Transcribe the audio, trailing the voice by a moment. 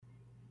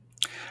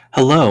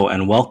Hello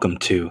and welcome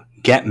to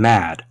Get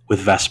Mad with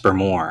Vesper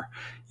Moore,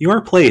 your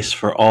place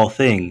for all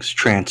things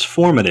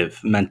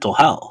transformative mental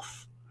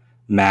health,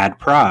 mad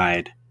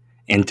pride,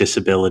 and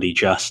disability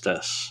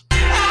justice.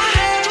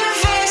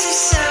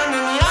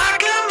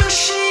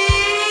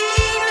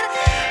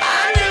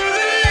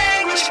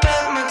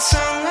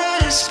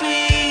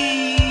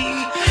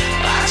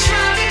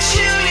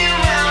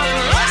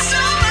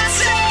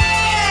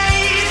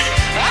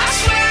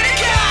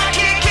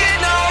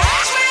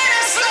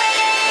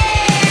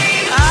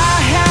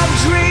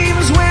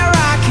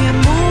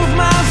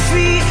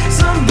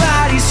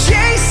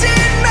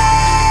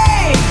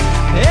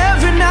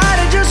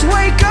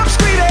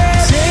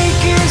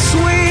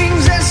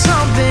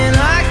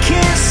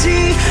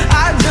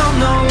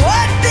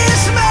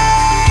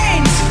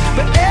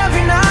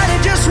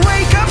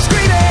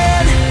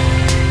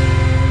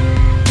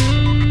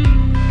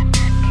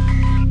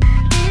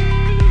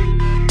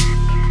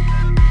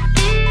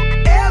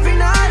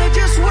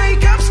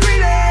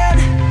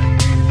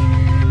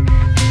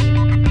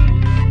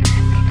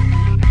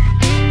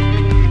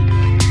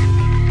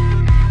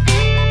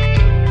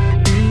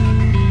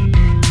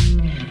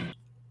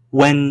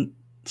 When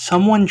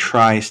someone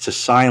tries to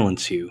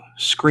silence you,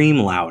 scream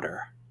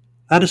louder.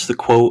 That is the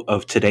quote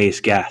of today's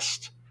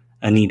guest,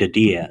 Anita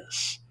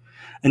Diaz.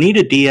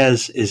 Anita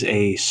Diaz is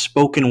a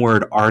spoken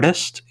word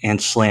artist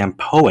and slam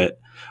poet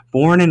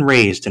born and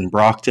raised in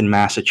Brockton,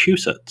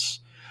 Massachusetts.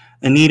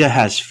 Anita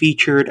has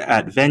featured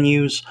at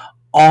venues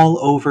all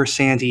over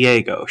San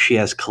Diego. She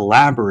has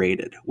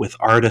collaborated with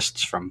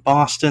artists from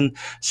Boston,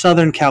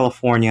 Southern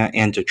California,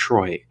 and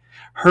Detroit.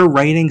 Her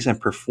writings and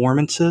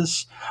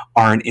performances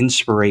are an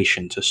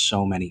inspiration to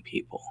so many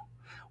people.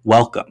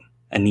 Welcome,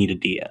 Anita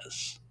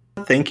Diaz.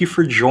 Thank you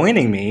for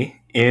joining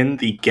me in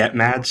the Get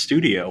Mad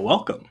studio.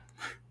 Welcome.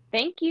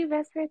 Thank you,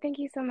 Vesper. Thank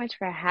you so much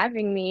for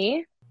having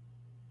me.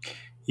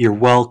 You're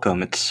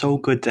welcome. It's so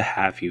good to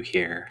have you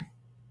here.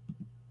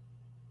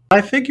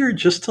 I figured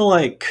just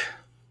to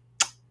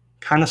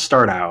kind of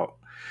start out,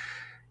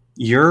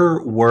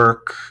 your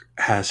work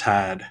has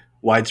had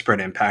widespread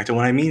impact. And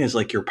what I mean is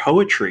your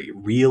poetry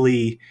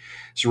really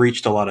has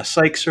reached a lot of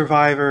psych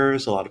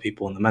survivors, a lot of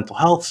people in the mental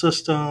health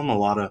system, a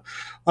lot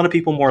of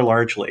people more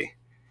largely.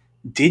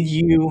 Did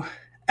you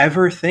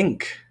ever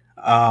think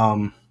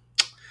about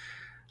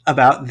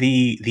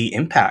the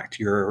impact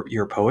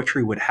your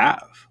poetry would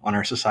have on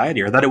our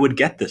society, or that it would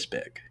get this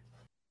big?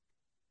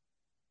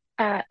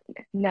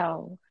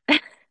 No.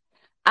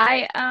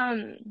 I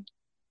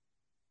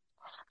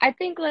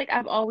think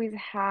I've always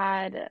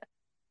had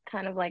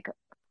kind of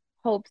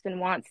hopes and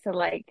wants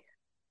to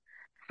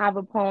have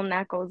a poem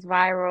that goes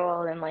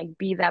viral and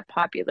be that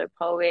popular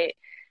poet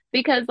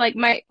because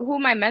who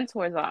my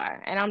mentors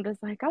are, and I'm just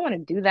I want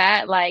to do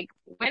that.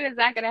 When is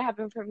that gonna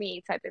happen for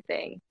me, type of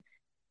thing.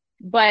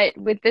 But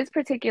with this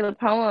particular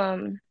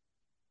poem,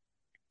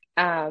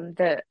 and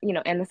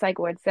the psych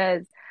ward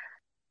says,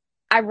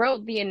 I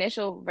wrote the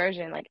initial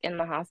version in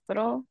the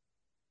hospital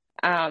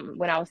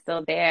when I was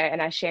still there, and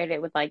I shared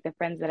it with the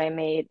friends that I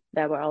made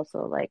that were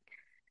also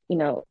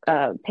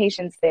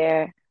patients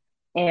there,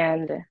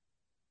 and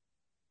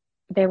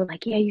they were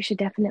like, yeah, you should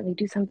definitely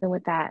do something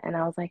with that. And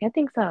I was like, I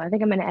think so. I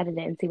think I'm going to edit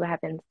it and see what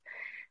happens.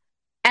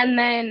 And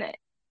then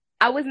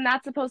I was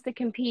not supposed to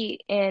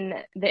compete in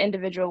the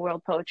individual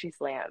World Poetry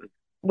Slam,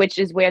 which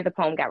is where the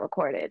poem got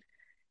recorded.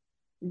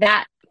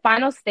 That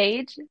final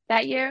stage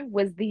that year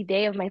was the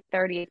day of my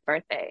 30th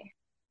birthday.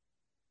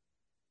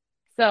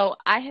 So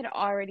I had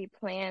already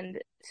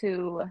planned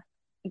to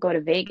go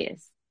to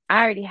Vegas.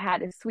 I already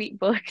had a suite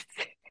booked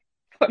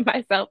for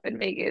myself in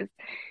Vegas.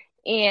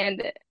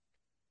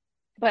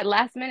 But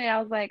last minute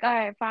I was like, all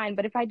right, fine.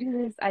 But if I do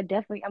this, I'm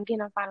getting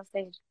on final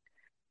stage.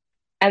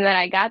 And then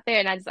I got there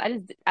and I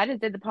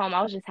just did the poem.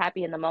 I was just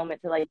happy in the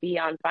moment to be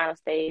on final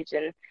stage.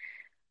 And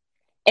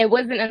it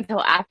wasn't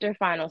until after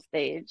final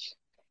stage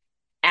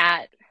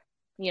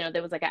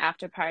there was an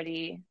after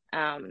party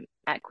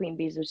at Queen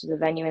Bee's, which is a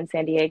venue in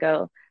San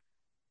Diego.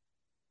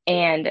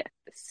 And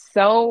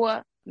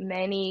so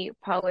many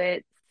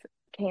poets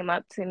came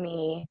up to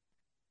me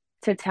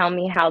to tell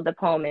me how the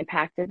poem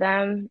impacted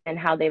them and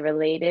how they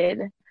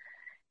related.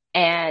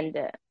 And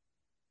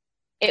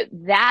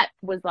that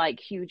was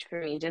huge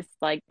for me. Just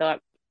it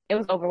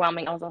was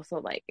overwhelming. I was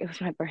also it was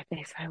my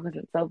birthday, so I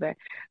wasn't sober.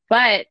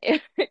 But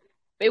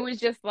it was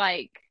just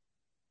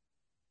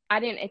I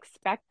didn't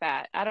expect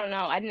that. I don't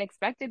know. I didn't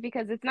expect it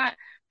because it's not,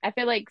 I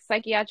feel like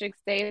psychiatric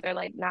stays are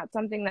not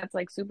something that's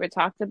super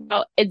talked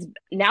about. It's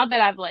now that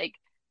I've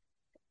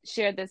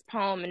shared this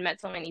poem and met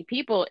so many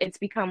people, it's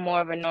become more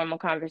of a normal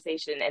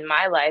conversation in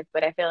my life.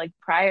 But I feel like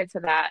prior to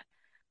that,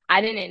 I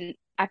didn't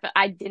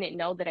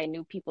know that I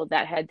knew people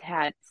that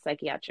had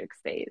psychiatric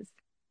stays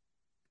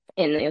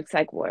in the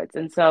psych wards.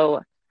 And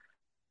so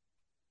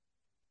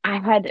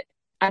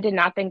I did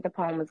not think the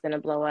poem was going to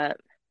blow up.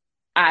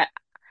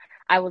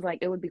 I was like,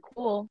 it would be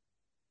cool,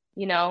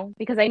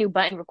 because I knew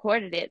Button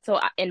recorded it. So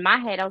in my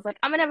head, I was like,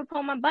 I'm going to have a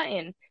poem on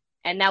Button.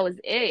 And that was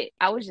it.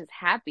 I was just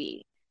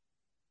happy.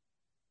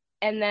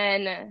 And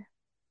then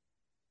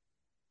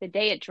the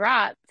day it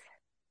dropped,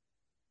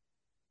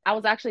 I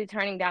was actually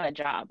turning down a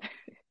job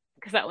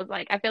because I was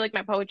like, I feel like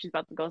my poetry's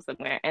about to go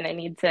somewhere and I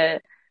need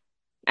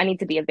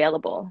to be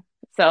available.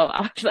 So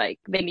I was like,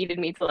 they needed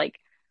me to like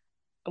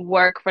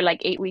work for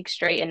like 8 weeks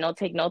straight and no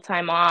take no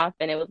time off.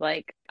 And it was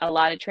like a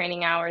lot of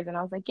training hours. And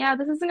I was like, yeah,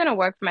 this isn't gonna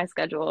work for my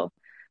schedule.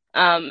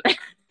 Um,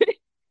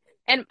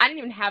 and I didn't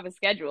even have a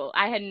schedule.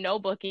 I had no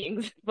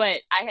bookings,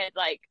 but I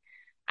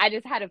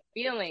just had a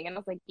feeling and I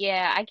was like,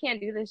 yeah, I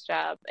can't do this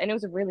job. And it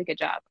was a really good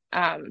job.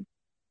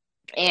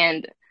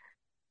 And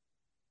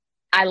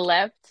I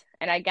left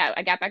and I got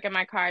back in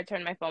my car, I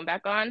turned my phone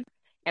back on,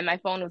 and my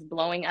phone was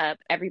blowing up.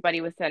 Everybody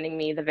was sending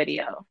me the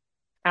video.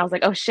 I was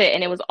like, oh shit.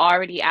 And it was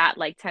already at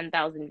like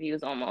 10,000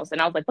 views almost.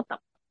 And I was like, what the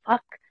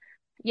fuck?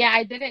 Yeah,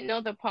 I didn't know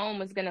the poem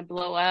was gonna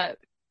blow up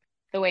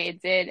the way it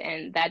did.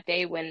 And that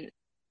day when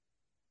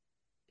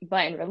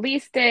Button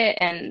released it,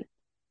 and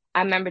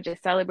I remember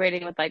just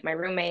celebrating with like my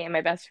roommate and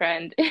my best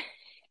friend.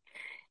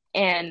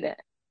 And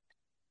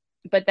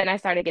but then I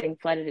started getting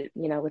flooded,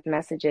 with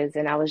messages,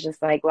 and I was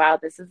just like, wow,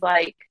 this is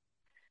like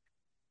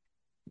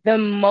the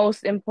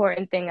most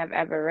important thing I've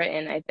ever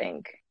written, I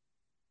think.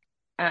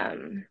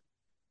 Um,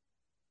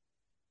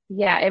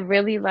 yeah, it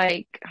really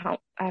like how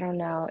I don't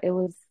know. It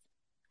was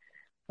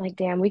like,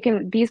 damn,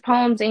 these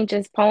poems ain't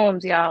just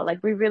poems, y'all. Like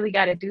we really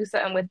got to do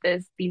something with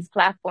these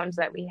platforms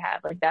that we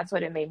have. Like that's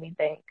what it made me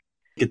think.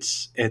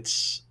 It's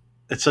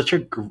such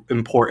a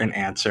important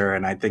answer,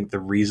 and I think the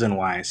reason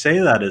why I say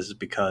that is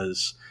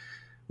because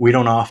we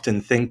don't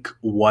often think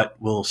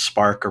what will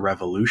spark a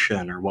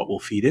revolution or what will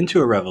feed into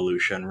a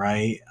revolution,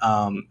 right?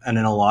 And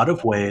in a lot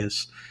of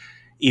ways,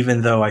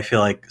 even though I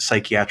feel like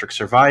psychiatric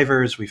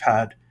survivors, we've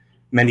had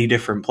many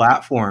different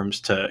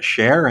platforms to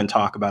share and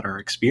talk about our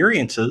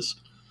experiences,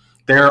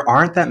 there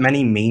aren't that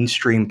many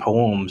mainstream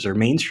poems or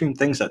mainstream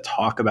things that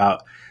talk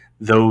about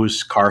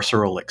those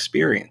carceral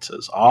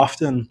experiences.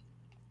 Often,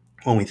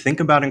 when we think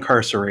about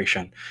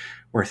incarceration,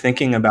 we're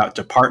thinking about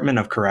Department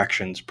of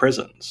Corrections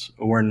prisons.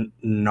 We're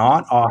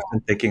not often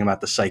thinking about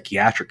the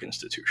psychiatric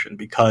institution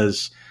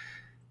because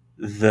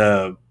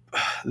the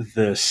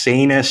the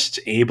sanest,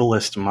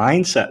 ablest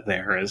mindset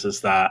there is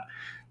that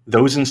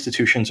those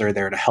institutions are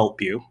there to help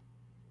you.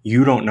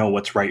 You don't know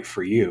what's right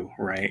for you,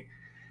 right?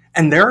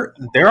 And there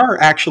are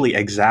actually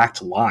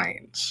exact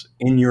lines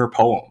in your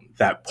poem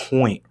that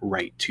point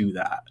right to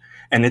that.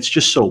 And it's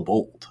just so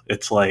bold.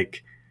 It's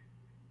like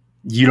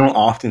you don't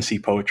often see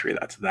poetry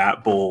that's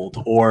that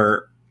bold,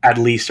 or at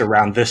least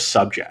around this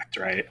subject,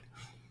 right?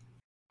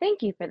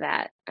 Thank you for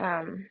that.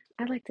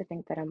 I like to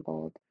think that I'm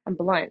bold. I'm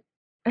blunt,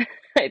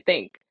 I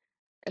think.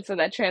 And so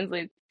that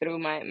translates through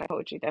my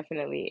poetry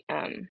definitely.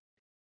 And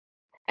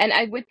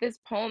I with this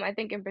poem, I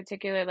think in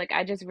particular, like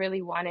I just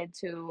really wanted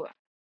to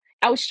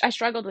I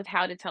struggled with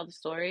how to tell the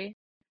story.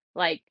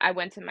 Like I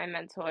went to my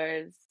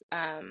mentors,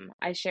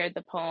 I shared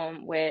the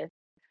poem with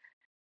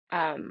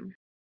um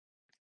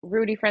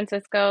Rudy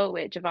Francisco,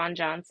 with Javon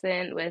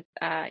Johnson, with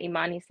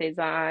Imani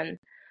Cezanne,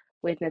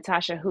 with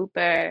Natasha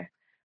Hooper,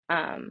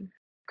 um,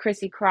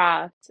 Chrissy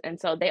Croft. And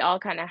so they all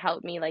kind of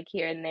helped me like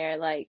here and there,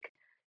 like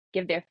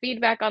give their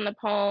feedback on the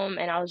poem.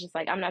 And I was just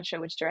like, I'm not sure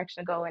which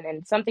direction to go in.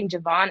 And something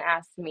Javon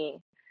asked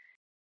me,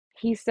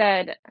 he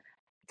said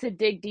to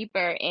dig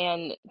deeper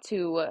and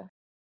to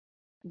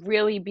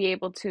really be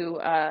able to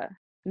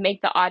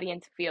make the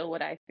audience feel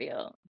what I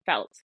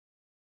felt.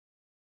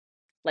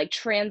 Like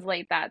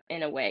translate that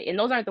in a way. And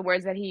those aren't the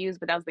words that he used,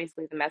 but that was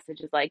basically the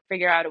message, is like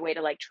figure out a way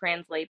to like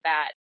translate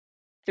that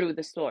through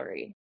the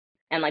story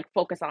and like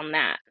focus on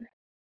that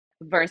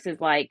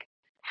versus like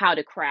how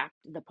to craft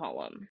the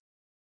poem.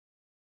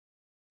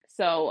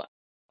 So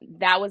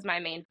that was my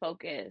main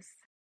focus.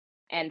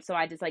 And so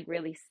I just like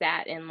really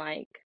sat in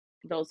like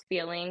those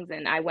feelings,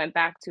 and I went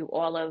back to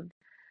all of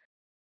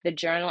the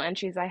journal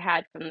entries I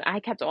had I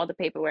kept all the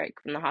paperwork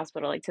from the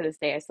hospital. Like to this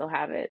day I still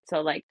have it.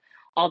 So like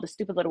all the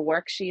stupid little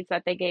worksheets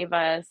that they gave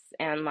us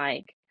and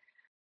like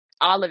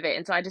all of it.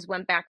 And so I just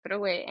went back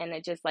through it, and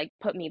it just like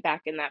put me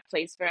back in that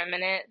place for a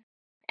minute.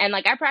 And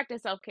like I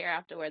practiced self-care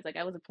afterwards. Like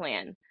I was a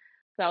plan.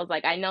 So I was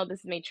like, I know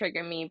this may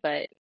trigger me,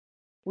 but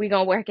we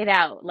gonna work it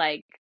out.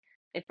 Like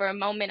if for a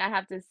moment I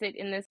have to sit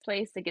in this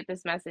place to get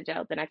this message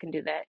out, then I can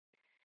do that.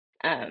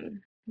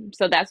 Um,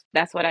 so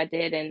that's what I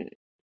did, and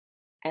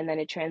then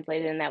it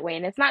translated in that way.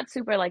 And it's not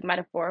super like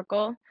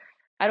metaphorical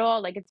at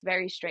all. Like it's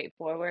very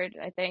straightforward,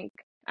 I think.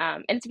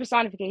 And it's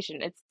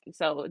personification. It's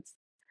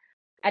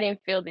I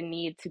didn't feel the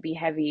need to be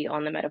heavy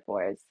on the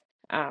metaphors,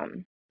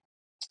 um,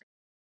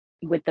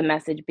 with the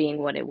message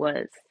being what it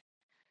was.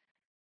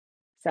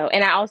 So,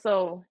 and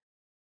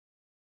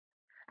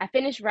I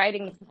finished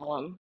writing the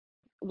poem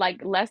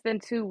like less than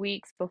 2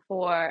 weeks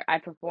before I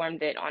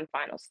performed it on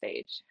final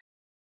stage.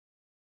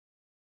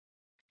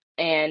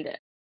 And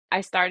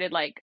I started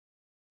like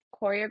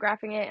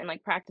choreographing it and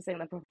like practicing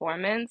the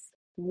performance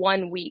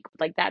 1 week,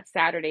 like that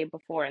Saturday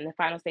before, and the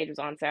final stage was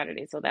on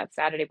Saturday. So that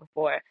Saturday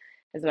before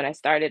is when I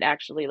started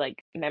actually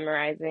like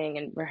memorizing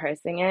and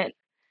rehearsing it.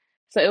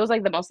 So it was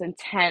like the most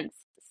intense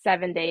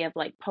 7 day of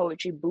like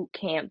poetry boot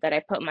camp that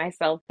I put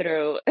myself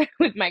through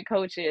with my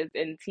coaches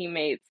and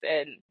teammates.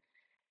 And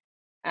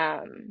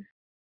um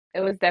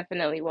It was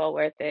definitely well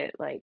worth it.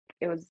 Like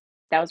it was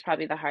that was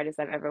probably the hardest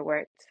I've ever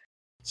worked.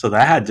 So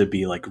that had to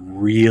be like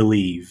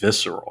really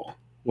visceral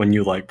when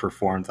you like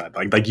performed that.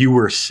 Like you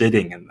were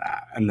sitting in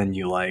that and then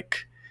you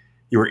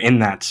were in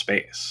that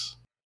space.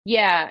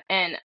 Yeah,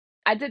 and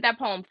I did that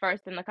poem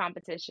first in the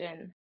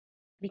competition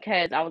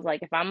because I was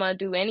like, if I'm gonna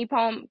do any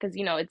poem, because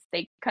it's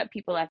they cut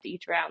people after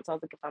each round, so I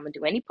was like, if I'm gonna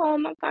do any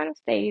poem on final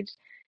stage,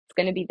 it's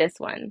gonna be this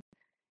one.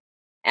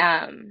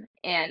 And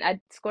I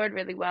scored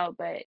really well,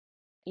 but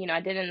I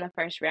did it in the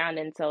first round,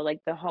 and so like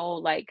the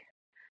whole like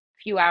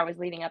few hours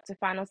leading up to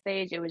final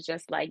stage, it was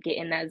just like get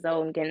in that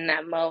zone, get in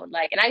that mode.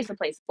 Like, and I used to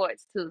play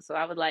sports too, so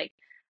I would like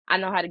I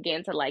know how to get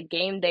into like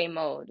game day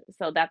mode.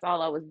 So that's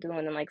all I was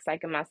doing and like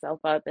psyching myself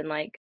up and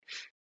like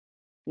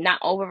not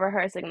over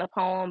rehearsing the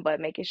poem, but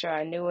making sure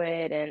I knew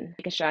it and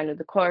making sure I knew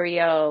the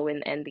choreo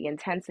and the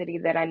intensity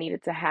that I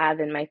needed to have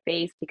in my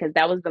face because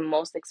that was the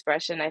most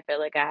expression I feel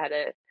like I had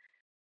to,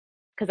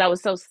 because I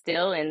was so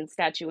still and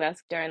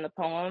statuesque during the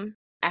poem.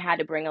 I had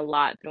to bring a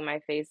lot through my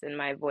face and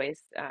my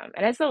voice.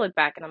 And I still look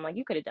back and I'm like,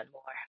 you could have done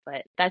more,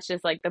 but that's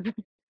just like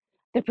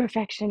the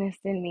perfectionist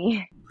in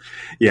me.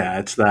 Yeah,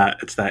 it's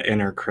that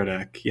inner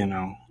critic, you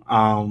know.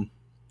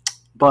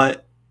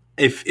 But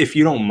if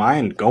you don't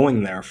mind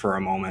going there for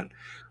a moment,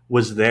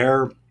 was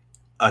there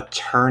a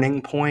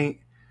turning point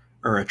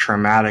or a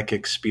traumatic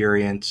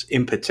experience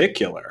in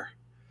particular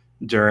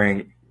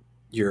during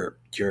your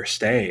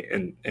stay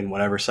in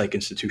whatever psych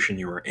institution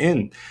you were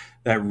in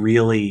that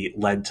really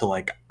led to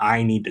like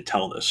I need to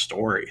tell this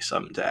story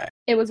someday?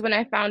 It was when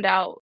I found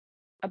out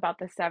about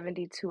the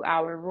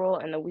 72-hour rule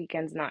and the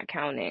weekends not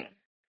counting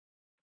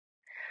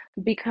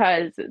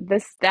because the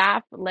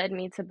staff led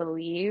me to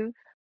believe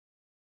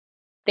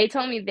they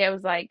told me there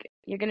was like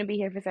you're gonna be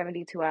here for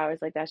 72 hours,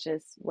 like that's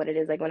just what it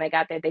is. Like when I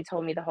got there they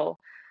told me the whole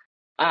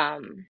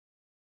um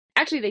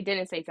actually they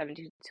didn't say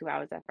 72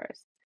 hours at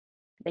first.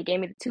 They gave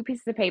me the two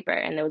pieces of paper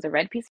and there was a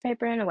red piece of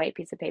paper and a white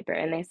piece of paper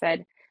and they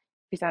said if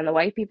you sign the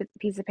white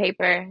piece of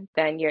paper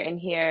then you're in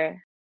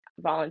here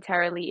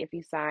voluntarily. If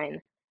you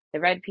sign the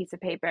red piece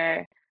of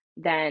paper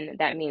then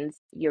that means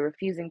you're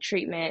refusing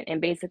treatment and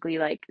basically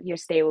like your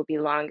stay will be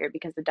longer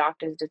because the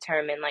doctors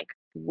determine like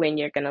when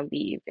you're gonna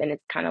leave and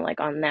it's kind of like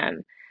on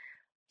them.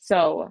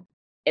 So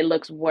it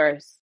looks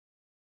worse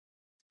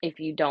if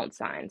you don't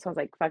sign. So I was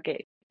like, fuck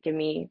it, give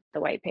me the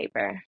white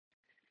paper.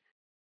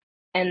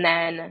 And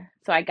then,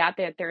 so I got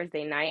there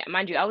Thursday night.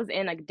 Mind you, I was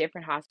in a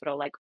different hospital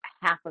like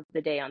half of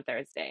the day on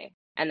Thursday.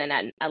 And then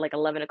at like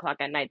 11 o'clock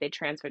at night, they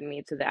transferred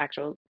me to the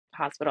actual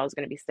hospital I was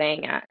going to be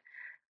staying at.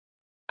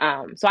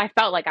 So I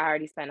felt like I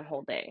already spent a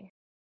whole day.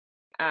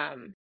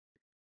 Um,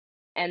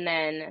 and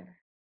then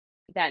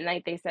that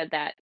night they said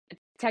that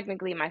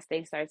technically my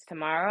stay starts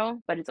tomorrow,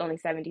 but it's only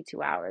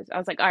 72 hours. I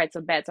was like, all right,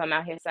 so bet. So I'm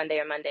out here Sunday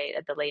or Monday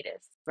at the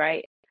latest,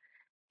 right?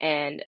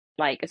 And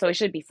like so it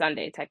should be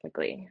Sunday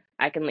technically.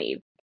 I can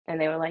leave. And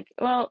they were like,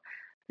 well,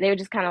 they would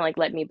just kind of like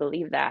let me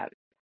believe that.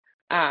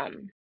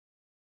 Um,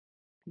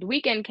 the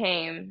weekend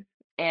came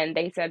and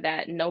they said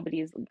that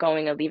nobody's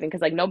going or leaving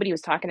because like nobody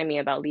was talking to me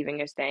about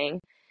leaving or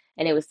staying.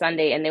 And it was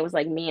Sunday and there was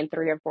like me and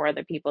three or four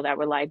other people that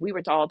were like, we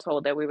were all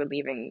told that we were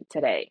leaving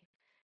today.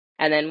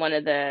 And then one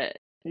of the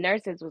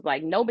nurses was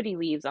like, nobody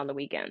leaves on the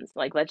weekends.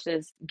 Like, let's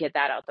just get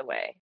that out the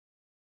way.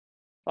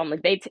 So I'm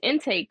like,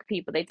 intake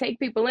people, they take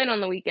people in on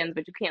the weekends,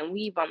 but you can't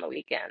leave on the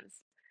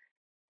weekends.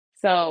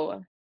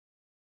 So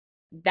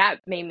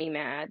that made me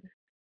mad.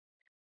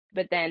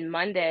 But then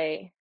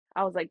Monday,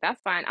 I was like,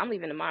 that's fine. I'm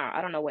leaving tomorrow.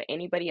 I don't know what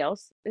anybody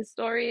else's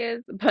story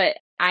is, but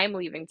I'm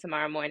leaving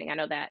tomorrow morning. I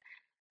know that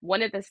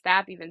one of the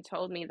staff even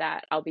told me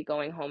that I'll be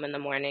going home in the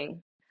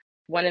morning.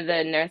 One of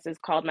the nurses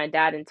called my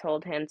dad and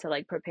told him to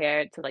like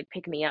prepare to like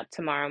pick me up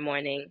tomorrow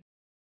morning.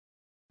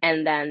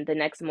 And then the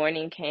next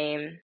morning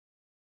came,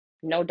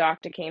 no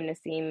doctor came to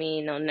see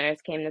me, no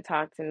nurse came to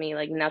talk to me,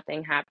 like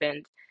nothing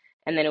happened.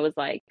 And then it was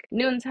like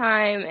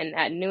noontime, and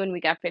at noon we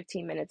got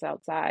 15 minutes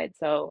outside.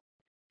 So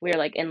we were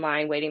like in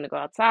line waiting to go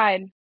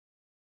outside,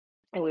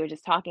 and we were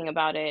just talking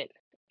about it.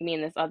 Me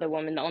and this other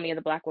woman, the only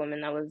other black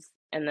woman that was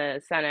in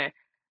the center.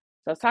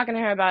 So I was talking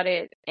to her about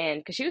it, and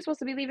because she was supposed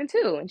to be leaving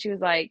too, and she was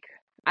like,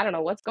 I don't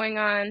know what's going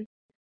on.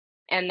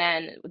 And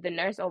then the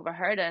nurse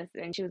overheard us,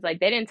 and she was like,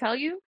 they didn't tell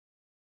you?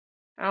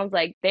 I was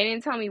like, they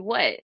didn't tell me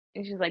what?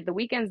 And she's like, the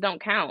weekends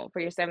don't count for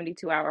your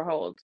 72-hour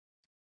hold.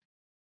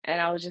 And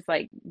I was just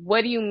like,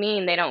 what do you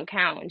mean they don't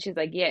count? And she's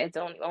like, yeah, it's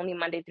only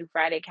Monday through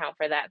Friday count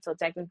for that. So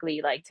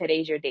technically, like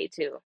today's your day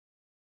too.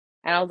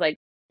 And I was like,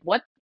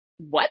 what?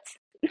 What?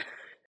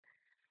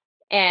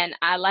 And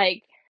I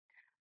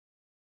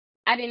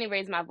didn't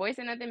raise my voice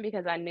or nothing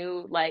because I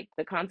knew like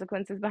the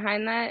consequences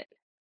behind that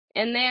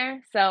in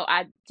there. So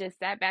I just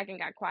sat back and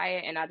got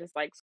quiet and I just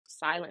like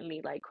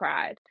silently like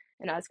cried.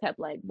 And I just kept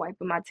like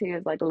wiping my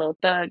tears like a little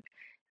thug.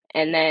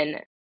 And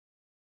then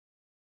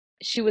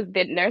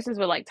the nurses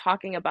were like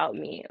talking about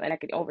me and I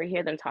could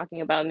overhear them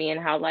talking about me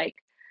and how like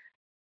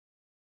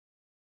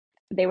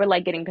they were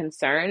like getting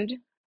concerned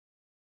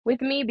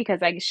with me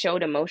because I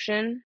showed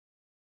emotion.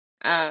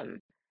 Um,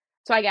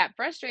 so I got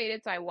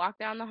frustrated. So I walked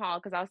down the hall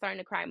because I was starting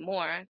to cry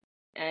more.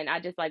 and I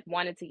just like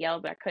wanted to yell,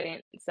 but I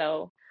couldn't.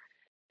 So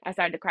I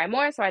started to cry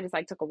more. So I just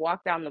like took a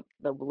walk down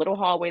the little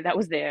hallway that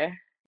was there,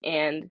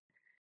 and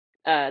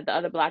the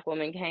other black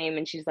woman came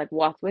and she's like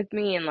walked with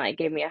me and like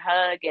gave me a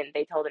hug, and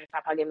they told her to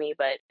stop hugging me,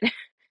 but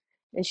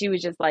and she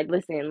was just like,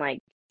 listen,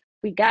 like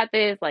we got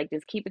this, like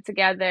just keep it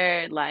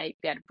together, like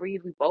you gotta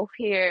breathe, we both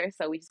here,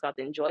 so we just got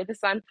to enjoy the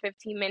sun for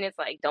 15 minutes,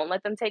 like don't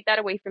let them take that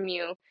away from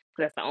you,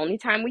 because that's the only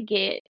time we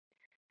get.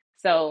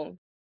 So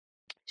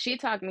she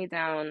talked me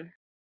down,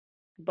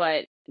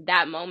 but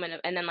that moment of,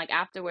 and then like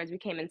afterwards we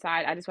came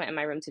inside, I just went in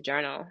my room to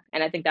journal,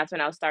 and I think that's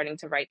when I was starting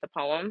to write the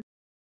poem.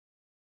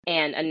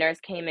 And a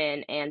nurse came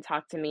in and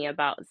talked to me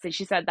about, so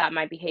she said that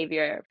my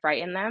behavior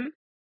frightened them,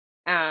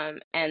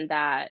 and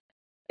that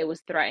it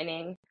was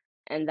threatening,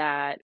 and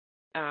that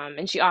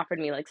and she offered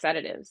me like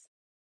sedatives,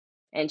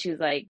 and she was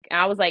like, and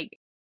I was like,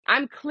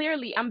 I'm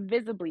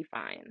visibly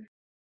fine,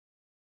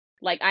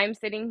 like I'm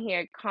sitting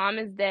here calm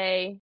as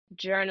day,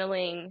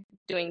 journaling,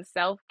 doing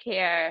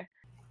self-care.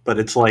 But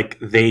it's like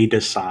they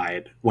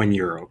decide when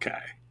you're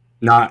okay,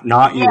 not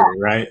Yeah. you,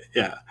 right?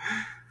 Yeah.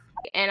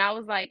 And I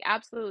was like,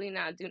 absolutely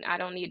not, dude, I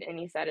don't need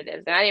any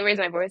sedatives. And I didn't raise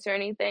my voice or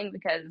anything,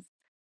 because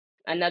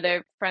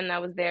another friend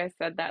that was there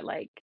said that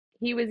like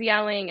he was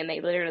yelling and they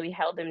literally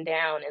held him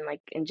down and like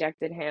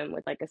injected him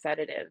with like a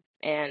sedative.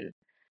 And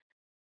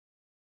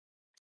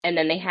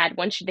then they had,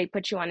 once they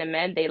put you on a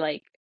med, they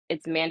like,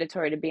 it's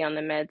mandatory to be on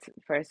the meds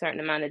for a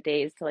certain amount of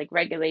days to like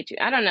regulate you.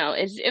 I don't know.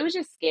 It was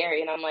just scary.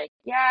 And I'm like,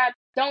 yeah,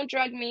 don't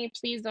drug me.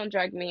 Please don't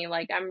drug me.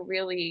 Like,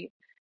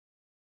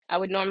 I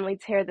would normally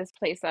tear this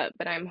place up,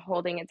 but I'm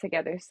holding it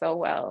together so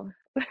well.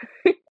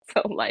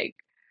 So, like,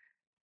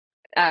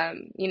 I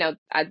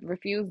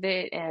refused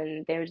it,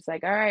 and they were just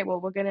like, all right,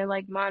 well, we're gonna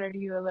like monitor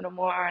you a little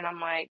more. And I'm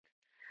like,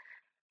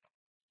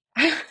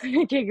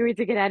 I can't wait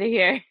to get out of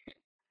here.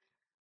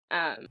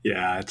 Um,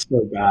 Yeah, it's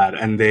so bad,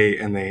 and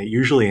they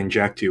usually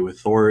inject you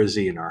with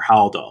Thorazine or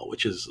Haldol,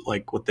 which is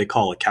like what they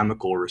call a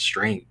chemical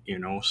restraint.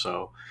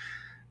 So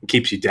it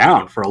keeps you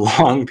down for a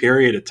long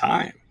period of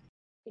time.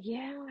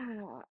 yeah.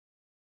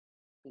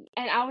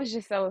 And I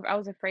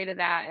was afraid of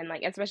that, and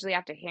like especially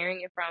after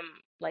hearing it from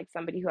like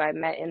somebody who I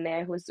met in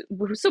there who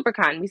was super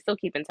kind. We still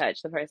keep in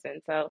touch, the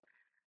person. So,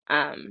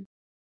 um,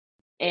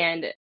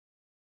 and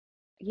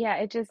yeah,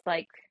 it just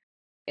like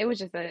it was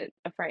just a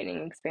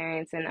frightening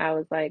experience, and I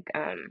was like,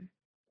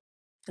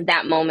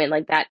 that moment,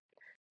 like that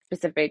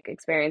specific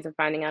experience of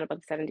finding out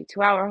about the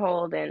 72-hour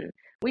hold and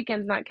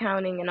weekends not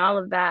counting and all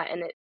of that,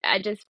 and I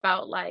just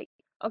felt like,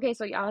 okay,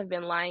 so y'all have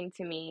been lying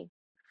to me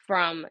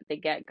from the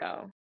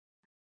get-go.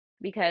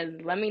 Because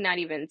let me not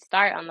even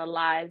start on the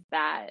lies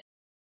that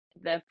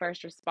the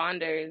first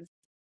responders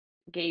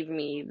gave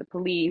me, the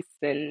police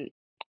and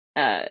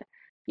uh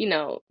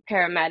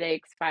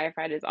paramedics,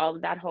 firefighters, all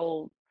of that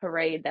whole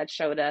parade that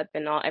showed up,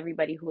 and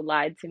everybody who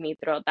lied to me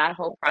throughout that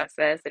whole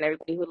process, and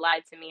everybody who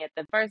lied to me at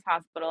the first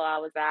hospital I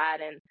was at.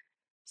 And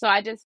so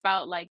I just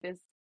felt like this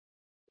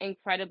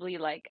incredibly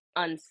like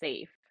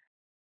unsafe,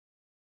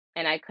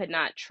 and I could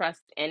not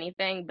trust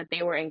anything, but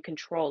they were in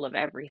control of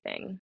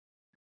everything.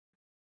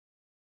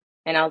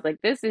 And I was like,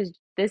 this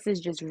is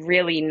just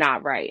really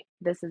not right.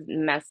 This is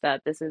messed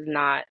up. This is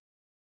not.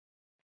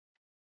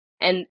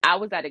 And I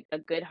was at a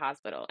good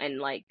hospital, and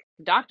like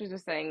doctors were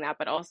saying that,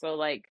 but also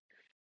like,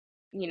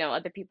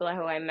 other people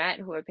who I met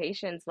who are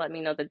patients let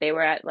me know that they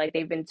were at, like,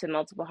 they've been to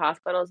multiple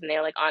hospitals, and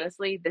they're like,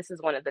 honestly, this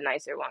is one of the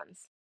nicer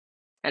ones.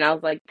 And I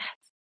was like,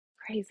 that's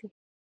crazy.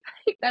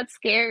 That's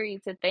scary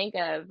to think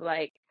of.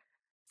 Like,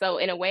 so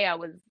in a way, I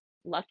was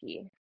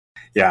lucky.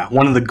 Yeah,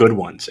 one of the good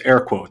ones, air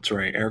quotes,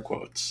 right? Air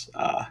quotes.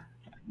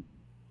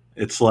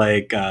 It's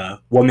like,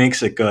 what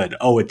makes it good?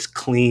 Oh, it's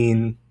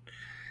clean.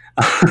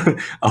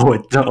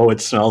 Oh,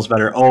 it smells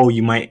better. Oh,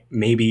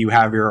 maybe you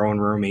have your own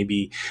room.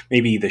 Maybe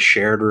the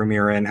shared room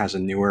you're in has a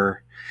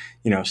newer,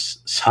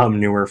 some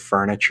newer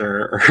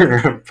furniture or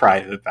a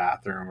private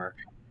bathroom, or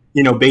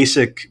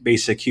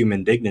basic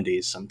human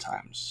dignities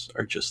sometimes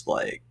are just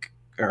like,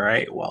 all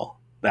right,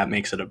 well, that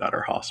makes it a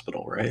better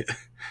hospital, right?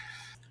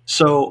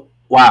 So,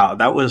 wow,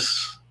 that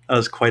was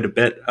quite a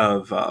bit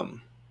of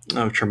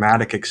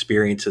traumatic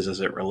experiences as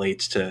it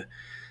relates to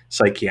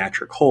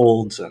psychiatric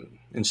holds and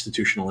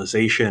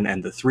institutionalization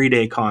and the 3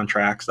 day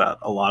contracts that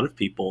a lot of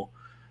people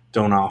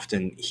don't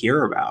often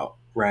hear about,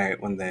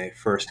 right, when they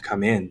first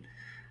come in.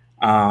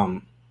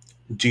 Um,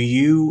 do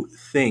you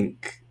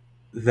think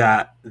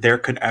that there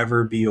could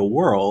ever be a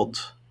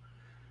world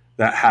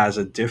that has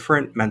a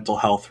different mental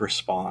health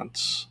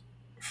response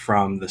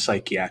from the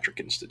psychiatric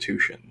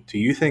institution? Do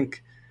you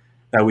think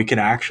that we can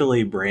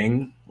actually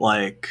bring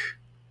like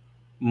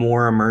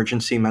more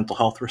emergency mental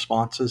health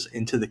responses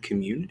into the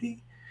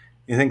community?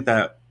 You think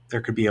that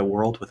there could be a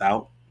world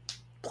without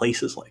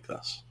places like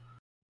this?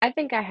 I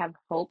think I have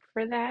hope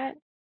for that.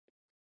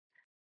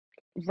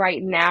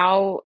 Right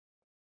now,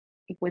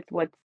 with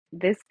what's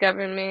this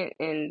government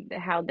and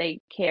how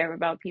they care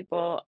about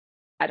people,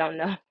 I don't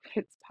know if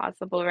it's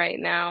possible right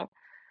now.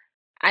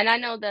 And I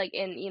know that like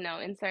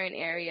in certain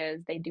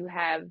areas they do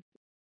have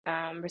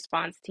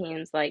response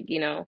teams, like,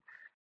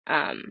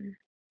 um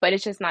but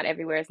it's just not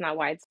everywhere. It's not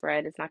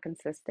widespread. It's not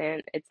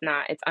consistent. It's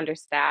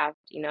understaffed,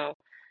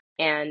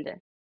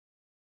 and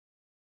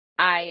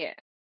I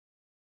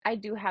I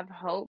do have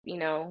hope,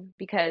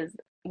 because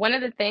one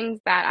of the things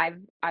that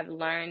I've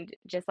learned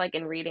just like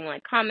in reading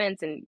like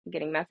comments and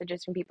getting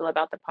messages from people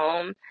about the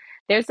poem,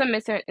 there's some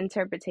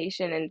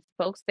misinterpretation and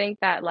folks think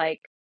that like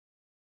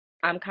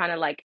I'm kind of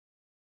like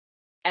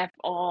F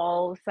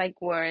all psych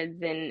wards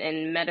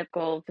and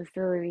medical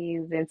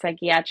facilities and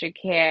psychiatric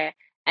care.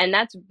 And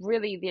that's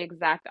really the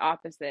exact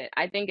opposite.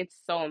 I think it's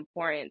so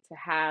important to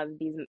have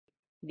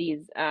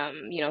these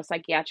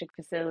psychiatric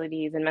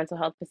facilities and mental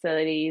health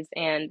facilities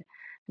and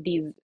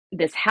these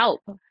this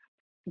help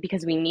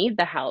because we need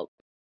the help.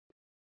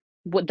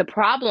 What the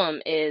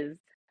problem is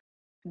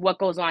what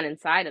goes on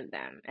inside of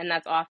them. And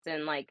that's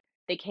often like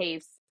the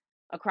case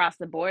across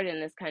the board in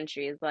this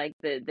country is like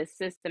the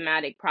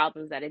systematic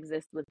problems that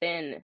exist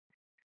within,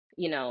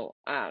 you know,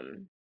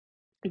 um,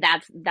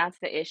 that's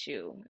the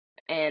issue.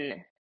 And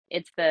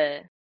it's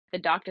the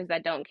doctors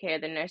that don't care,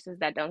 the nurses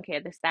that don't care,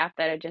 the staff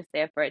that are just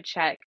there for a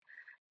check,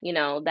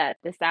 that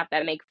the staff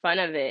that make fun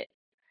of it.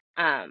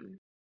 Um,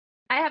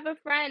 I have a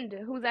friend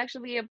who's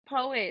actually a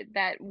poet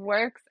that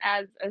works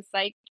as a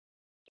psych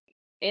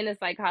in a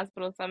psych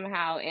hospital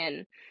somehow,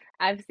 and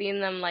I've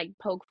seen them like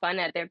poke fun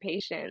at their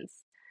patients,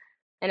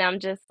 and I'm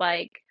just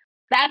like,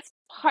 that's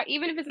part,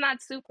 even if it's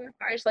not super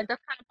harsh, like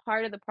that's kind of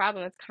part of the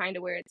problem. That's kind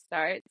of where it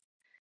starts,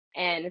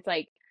 and it's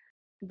like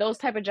those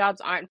type of jobs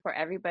aren't for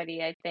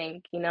everybody. I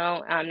think,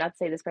 not to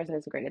say this person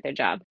isn't great at their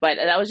job, but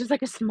that was just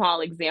like a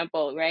small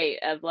example, right,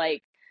 of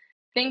like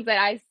things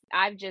that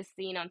I've just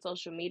seen on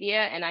social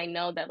media, and I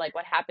know that like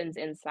what happens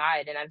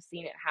inside, and I've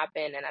seen it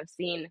happen, and I've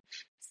seen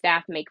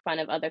staff make fun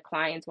of other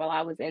clients while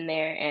I was in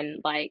there,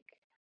 and like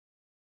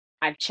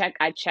I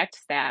checked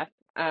staff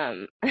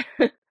um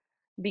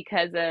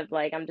because of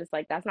like I'm just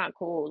like that's not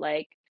cool.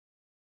 Like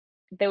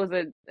there was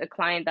a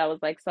client that was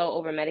like so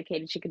over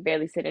medicated she could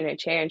barely sit in her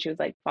chair and she was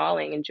like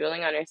falling and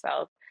drooling on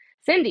herself.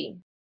 Cindy,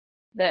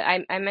 the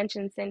I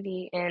mentioned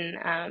Cindy in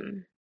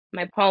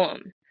my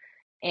poem,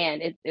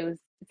 and it was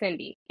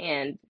Cindy,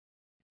 and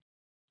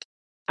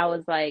I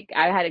was like,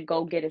 I had to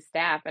go get a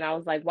staff, and I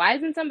was like, why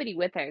isn't somebody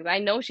with her? 'Cause I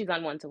know she's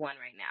on one-to-one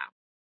right now.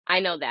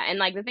 I know that. And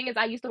like the thing is,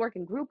 I used to work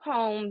in group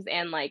homes,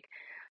 and like,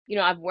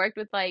 I've worked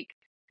with like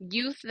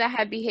youth that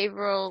had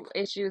behavioral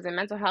issues and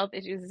mental health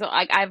issues. So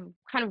like I've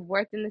kind of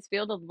worked in this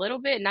field a little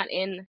bit, not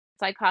in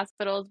psych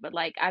hospitals, but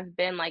like I've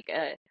been like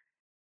kind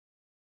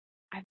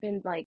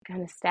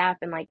of staff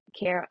and like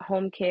care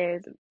home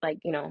cares, like,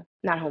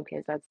 not home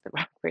cares, that's the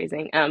wrong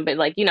phrasing. But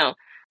like,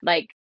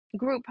 like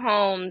group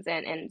homes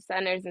and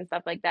centers and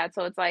stuff like that.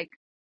 So it's like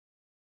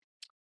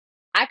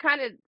I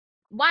kind of,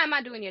 why am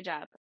I doing your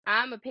job?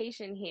 I'm a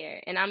patient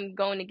here and I'm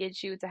going to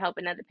get you to help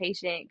another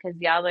patient because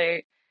y'all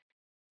are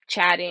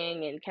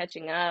chatting and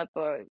catching up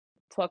or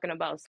talking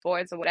about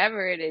sports or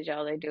whatever it is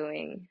y'all are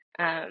doing.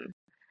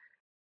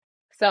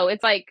 So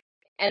it's like,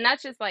 and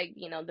that's just like,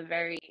 the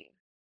very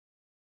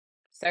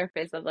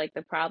surface of like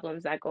the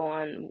problems that go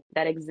on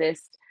that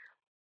exist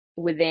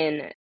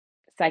within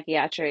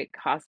psychiatric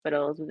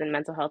hospitals, within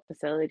mental health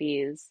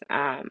facilities.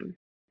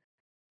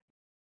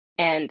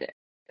 And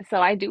so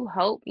I do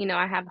hope,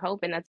 I have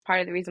hope, and that's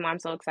part of the reason why I'm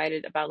so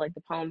excited about like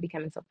the poem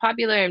becoming so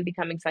popular and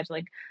becoming such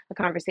like a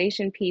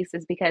conversation piece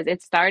is because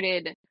it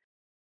started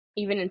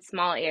even in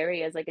small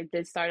areas, like it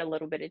did start a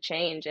little bit of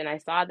change, and I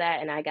saw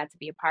that, and I got to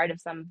be a part of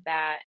some of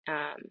that.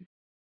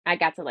 I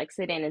got to like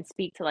sit in and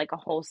speak to like a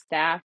whole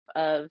staff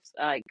of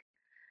like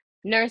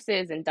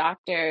nurses and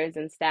doctors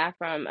and staff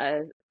from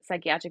a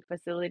psychiatric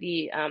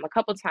facility a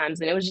couple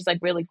times, and it was just like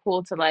really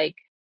cool to like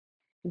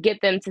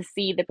get them to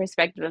see the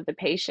perspective of the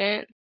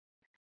patient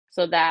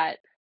so that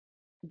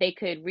they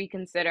could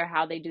reconsider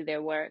how they do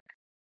their work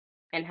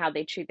and how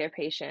they treat their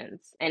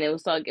patients. And it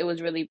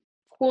was really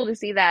cool to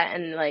see that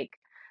and like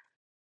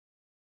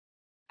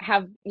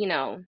have,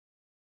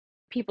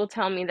 people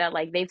tell me that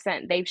like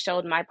they've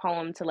showed my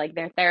poem to like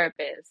their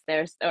therapist,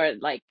 or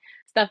like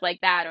stuff like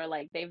that, or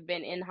like they've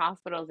been in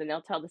hospitals and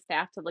they'll tell the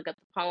staff to look up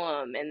the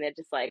poem and they're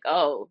just like,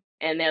 oh,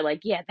 and they're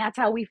like, yeah, that's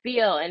how we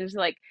feel. And it's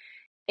like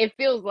it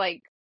feels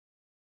like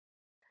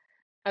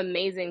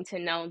amazing to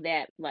know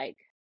that like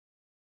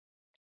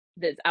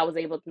this I was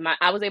able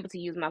to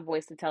use my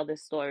voice to tell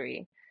this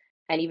story.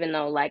 And even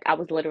though like I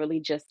was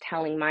literally just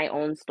telling my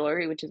own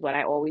story, which is what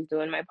I always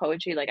do in my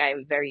poetry, like I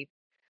am very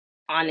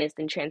honest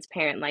and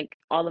transparent. Like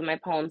all of my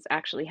poems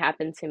actually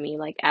happen to me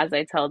like as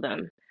I tell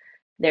them.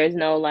 There's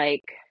no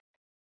like,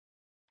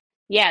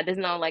 yeah, there's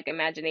no like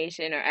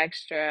imagination or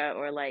extra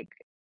or like,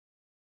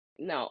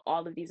 no,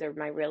 all of these are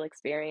my real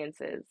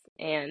experiences.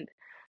 And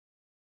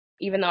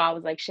even though I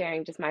was like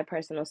sharing just my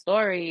personal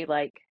story,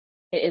 like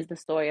it is the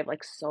story of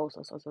like so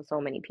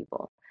many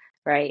people,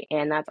 right?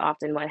 And that's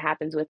often what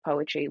happens with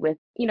poetry, with,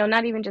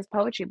 not even just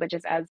poetry, but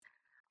just as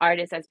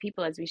artists, as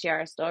people, as we share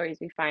our stories,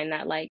 we find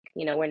that like,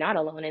 we're not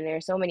alone and there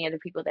are so many other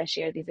people that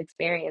share these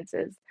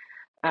experiences.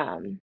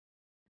 Um,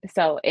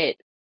 so it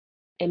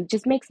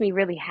just makes me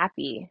really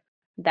happy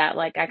that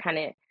like I kind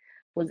of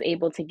was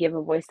able to give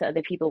a voice to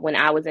other people when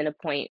I was in a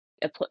point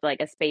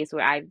like a space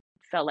where I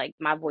felt like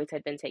my voice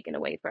had been taken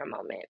away for a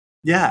moment.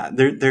 Yeah,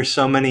 there's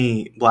so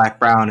many black,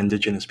 brown,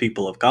 indigenous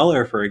people of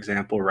color, for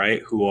example,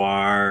 right, who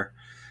are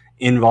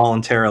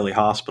involuntarily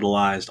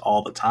hospitalized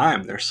all the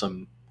time. There's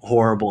some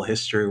horrible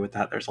history with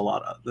that. There's a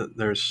lot of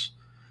there's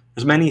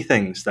many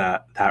things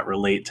that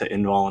relate to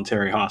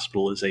involuntary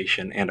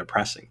hospitalization and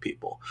oppressing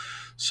people.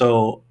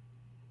 So,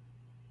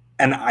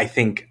 and I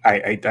think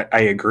I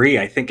agree.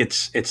 I think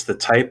it's the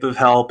type of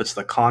help, it's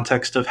the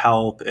context of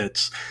help,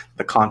 it's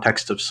the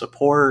context of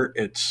support,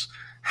 it's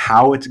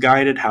how it's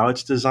guided, how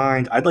it's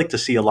designed. I'd like to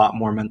see a lot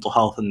more mental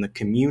health in the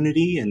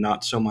community and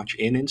not so much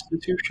in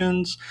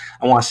institutions.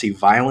 I want to see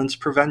violence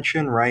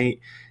prevention, right,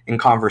 in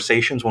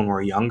conversations when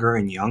we're younger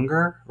and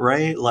younger,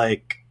 right?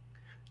 Like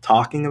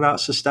talking about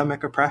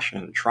systemic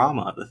oppression,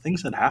 trauma, the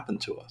things that happen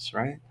to us,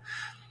 right?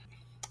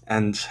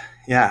 And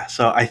yeah,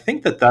 so I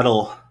think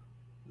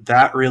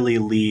that really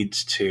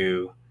leads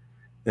to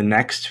the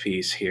next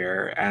piece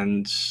here,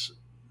 and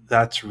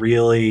that's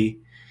really,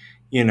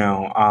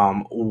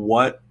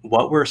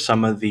 what were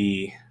some of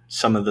the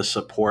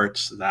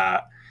supports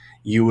that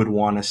you would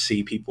want to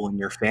see people in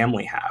your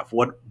family have?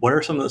 What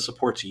are some of the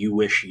supports you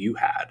wish you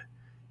had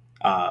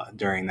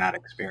during that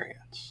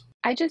experience?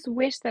 I just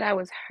wish that I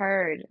was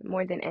heard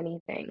more than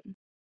anything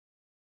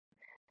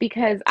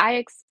because I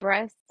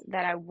expressed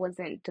that I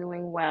wasn't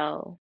doing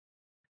well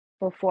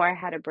before I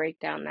had a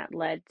breakdown that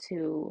led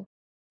to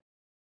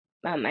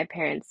my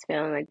parents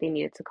feeling like they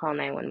needed to call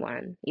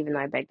 911, even though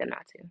I begged them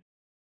not to.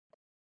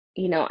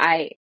 You know,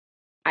 I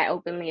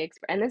openly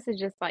express, and this is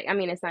just like, I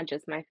mean, it's not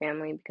just my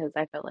family because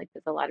I feel like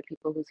there's a lot of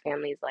people whose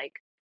families, like,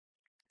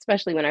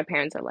 especially when our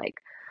parents are like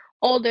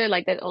older,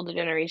 like that older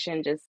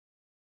generation, just,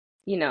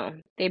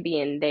 they be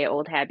in their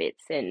old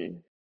habits and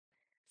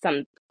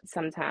some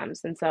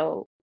sometimes. And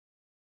so,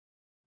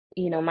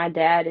 my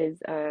dad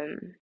is,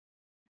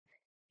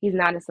 he's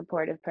not a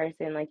supportive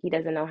person. Like, he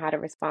doesn't know how to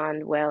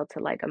respond well to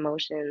like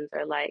emotions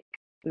or like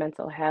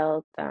mental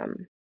health.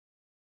 And,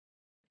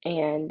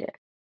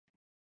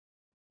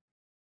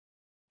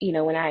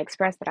 when I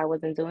expressed that I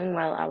wasn't doing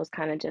well, I was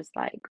kind of just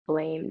like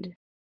blamed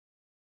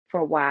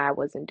for why I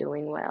wasn't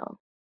doing well.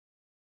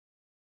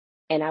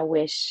 And I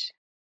wish,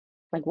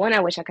 like, one, I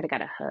wish I could have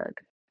got a hug.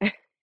 I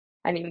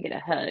didn't even get a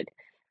hug.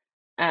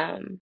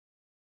 Um,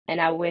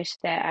 and I wish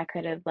that I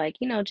could have, like,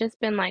 just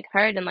been like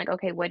heard and like,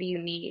 okay, what do you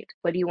need?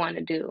 What do you want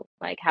to do?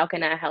 Like, how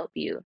can I help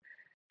you?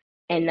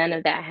 And none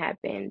of that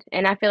happened.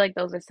 And I feel like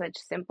those are such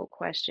simple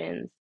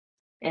questions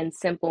and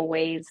simple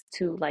ways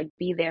to like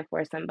be there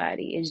for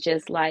somebody. Is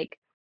just like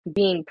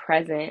being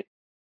present.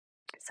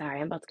 Sorry,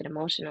 I'm about to get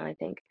emotional, I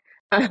think.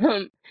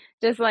 Um,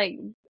 just like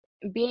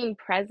being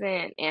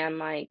present and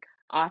like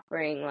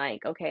offering,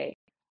 like, okay,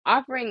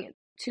 offering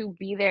to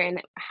be there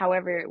in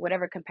however,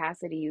 whatever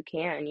capacity you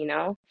can,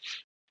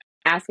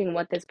 asking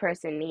what this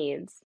person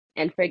needs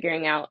and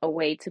figuring out a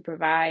way to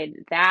provide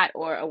that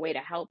or a way to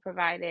help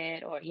provide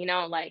it, or,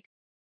 like,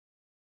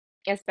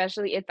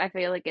 especially if I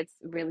feel like it's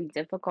really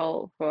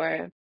difficult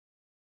for,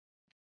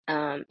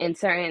 in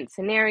certain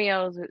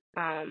scenarios,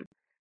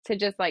 to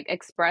just like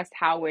express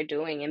how we're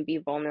doing and be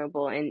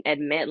vulnerable and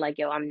admit, like,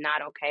 yo, I'm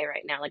not okay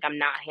right now. Like, I'm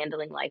not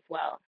handling life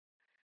well.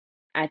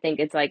 I think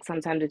it's like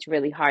sometimes it's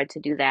really hard to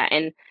do that.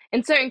 And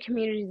in certain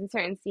communities, in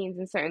certain scenes,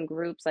 in certain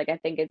groups, like, I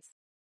think it's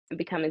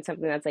becoming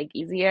something that's like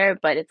easier,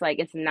 but it's like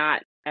it's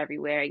not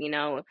everywhere,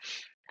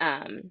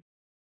 Um,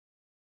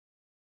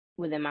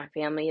 within my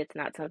family, it's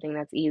not something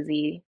that's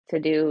easy to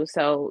do.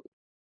 So,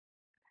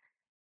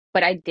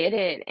 but I did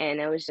it and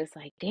it was just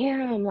like,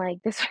 damn,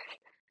 like this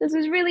this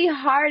was really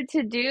hard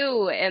to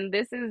do, and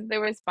this is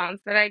the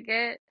response that I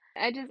get.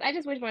 I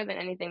just wish more than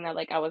anything that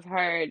like I was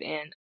heard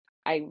and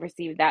I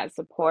received that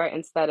support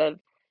instead of,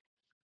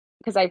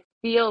 because I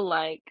feel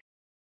like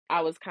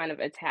I was kind of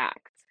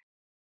attacked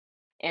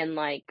and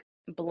like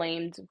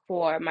blamed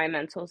for my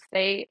mental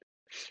state,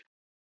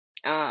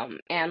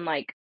 and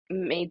like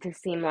made to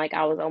seem like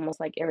I was almost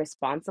like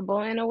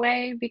irresponsible in a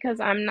way because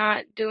I'm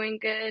not doing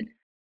good,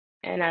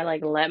 and I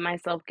like let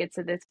myself get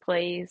to this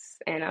place,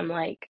 and I'm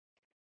like,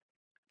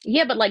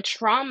 yeah, but like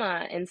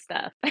trauma and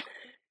stuff,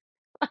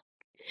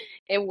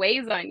 it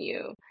weighs on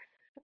you.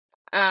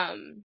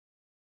 Um,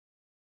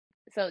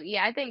 so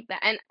yeah, I think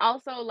that, and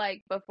also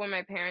like before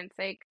my parents'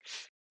 sake,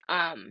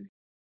 um,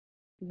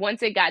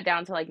 once it got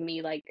down to like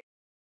me like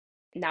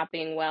not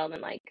being well,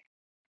 then like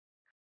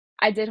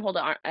I did hold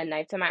a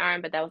knife to my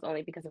arm, but that was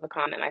only because of a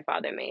comment my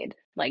father made.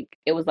 Like,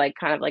 it was like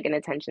kind of like an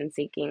attention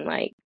seeking,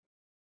 like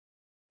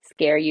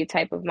scare you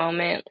type of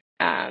moment,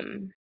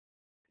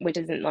 which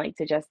isn't like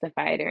to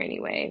justify it or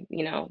anyway,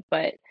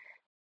 but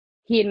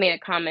he had made a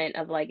comment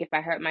of like if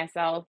I hurt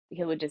myself,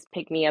 he would just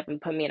pick me up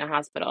and put me in a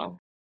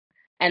hospital.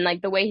 And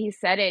like the way he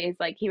said it is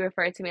like he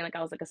referred to me like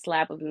I was like a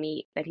slab of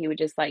meat that he would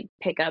just like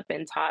pick up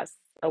and toss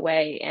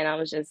away. And I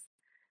was just,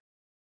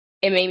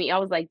 it made me, I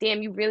was like,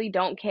 damn, you really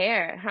don't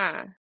care,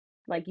 huh?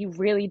 Like, you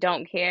really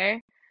don't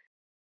care.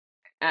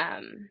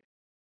 Um,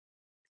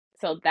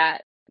 so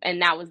that,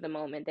 and that was the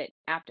moment that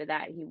after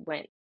that he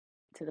went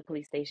to the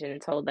police station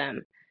and told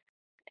them.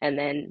 And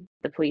then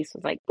the police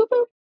was like, boop,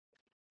 boop.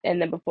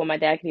 And then before my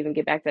dad could even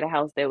get back to the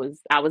house, there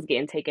was I was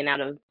getting taken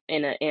out of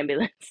in an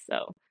ambulance.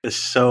 So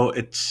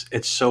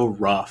It's so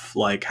rough,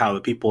 like how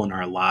the people in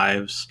our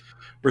lives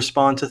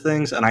respond to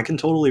things, and I can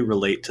totally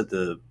relate to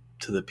the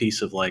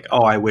piece of like,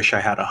 oh, I wish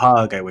I had a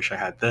hug, I wish I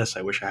had this,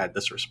 I wish I had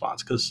this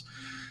response, because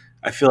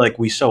I feel like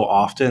we so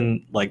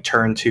often like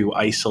turn to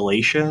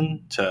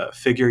isolation to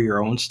figure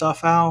your own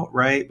stuff out,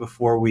 right?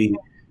 Before we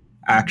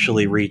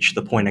actually reach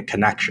the point of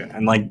connection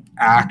and like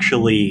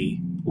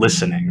actually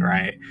listening,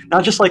 right?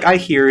 Not just like I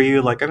hear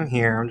you, like I'm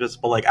here, I'm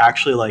just, but like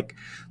actually like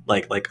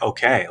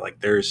okay,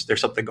 like there's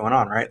something going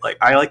on, right? Like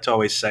I like to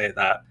always say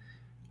that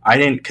I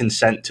didn't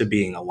consent to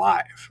being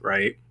alive,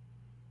 right?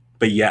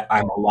 But yet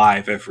I'm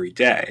alive every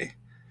day.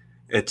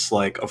 It's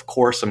like, of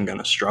course I'm going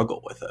to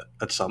struggle with it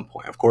at some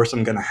point. Of course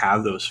I'm going to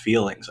have those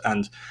feelings,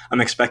 and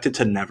I'm expected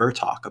to never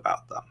talk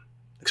about them.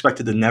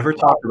 Expected to never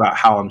talk about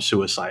how I'm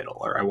suicidal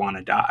or I want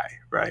to die,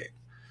 right?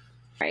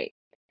 right.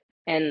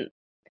 And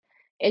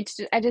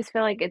I just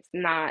feel like it's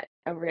not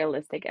a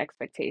realistic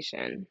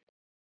expectation.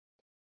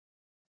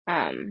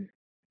 Um,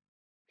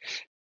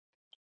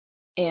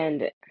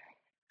 and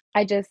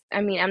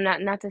I mean, I'm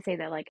not to say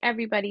that like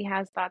everybody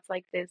has thoughts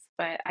like this,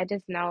 but I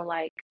just know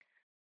like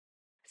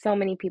so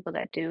many people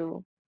that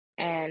do.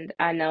 And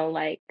I know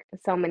like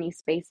so many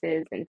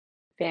spaces and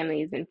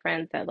families and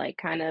friends that like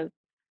kind of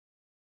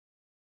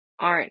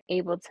aren't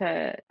able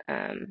to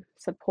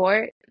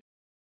support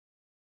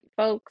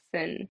folks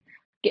and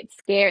get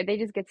scared. They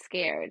just get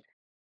scared.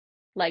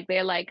 Like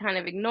they're like kind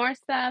of ignore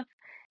stuff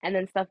and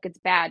then stuff gets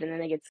bad and then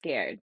they get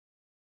scared.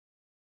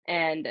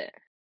 And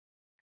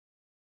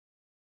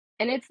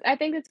it's I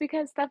think it's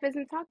because stuff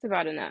isn't talked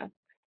about enough.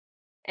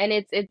 And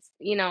it's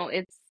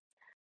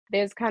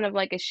there's kind of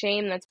like a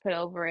shame that's put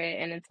over it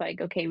and it's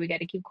like, okay, we got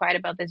to keep quiet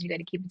about this. You got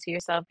to keep it to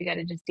yourself. You got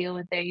to just deal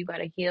with it. You got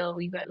to heal.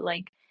 You got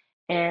like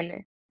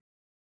and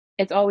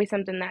it's always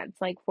something that's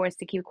like forced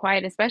to keep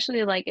quiet,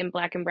 especially like in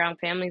black and brown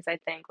families, I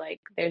think.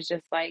 Like there's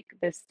just like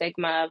this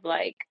stigma of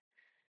like,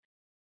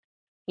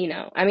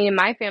 I mean, in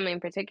my family in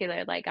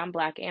particular, like I'm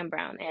black and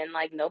brown and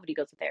like nobody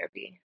goes to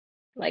therapy.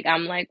 Like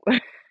I'm like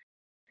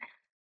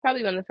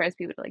probably one of the first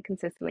people to like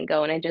consistently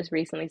go and I just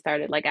recently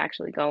started like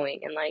actually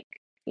going and like,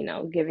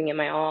 giving it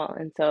my all.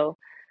 And so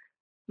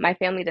my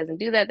family doesn't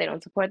do that. They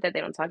don't support that.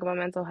 They don't talk about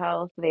mental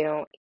health. They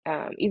don't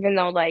even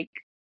though like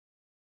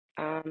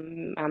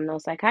I'm no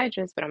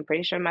psychiatrist, but I'm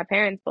pretty sure my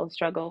parents both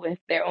struggle with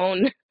their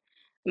own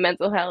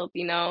mental health,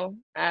 but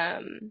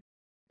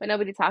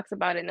nobody talks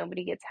about it.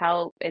 Nobody gets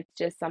help. It's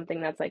just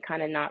something that's like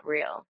kind of not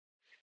real.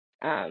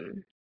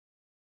 Um,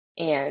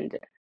 and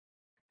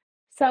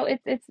so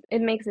it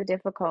makes it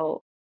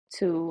difficult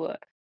to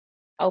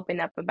open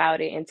up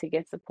about it and to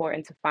get support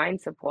and to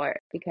find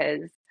support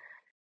because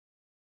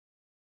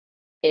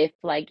if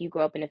like you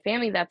grow up in a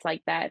family that's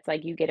like that, it's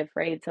like you get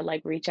afraid to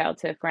like reach out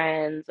to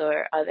friends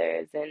or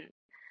others and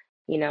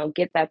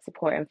get that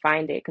support and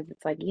find it because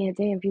it's like, yeah,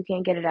 damn, if you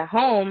can't get it at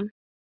home,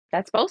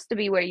 that's supposed to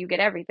be where you get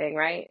everything,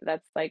 right?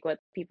 That's like what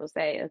people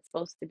say. It's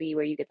supposed to be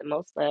where you get the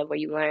most love, where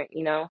you learn,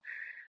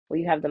 where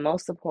you have the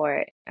most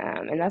support.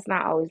 And that's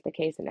not always the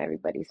case in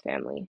everybody's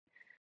family.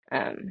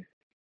 Um,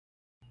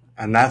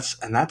 And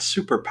that's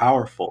super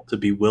powerful to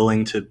be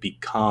willing to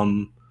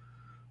become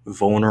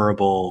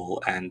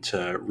vulnerable and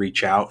to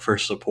reach out for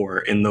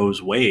support in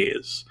those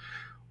ways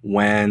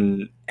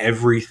when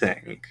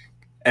everything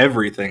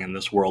in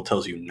this world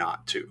tells you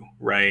not to,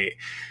 right?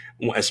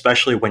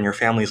 Especially when your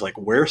family's like,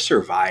 we're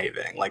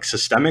surviving, like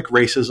systemic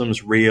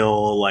racism's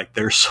real, like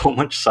there's so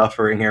much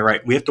suffering here,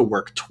 right? We have to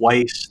work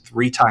twice,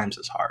 three times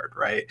as hard,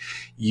 right?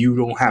 You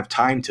don't have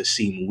time to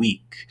seem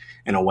weak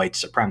in a white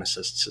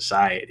supremacist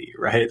society,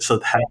 right? So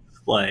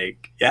that's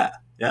like, yeah,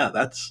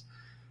 that's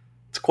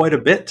it's quite a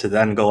bit to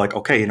then go like,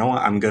 okay, you know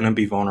what, I'm gonna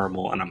be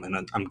vulnerable and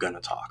I'm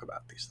gonna talk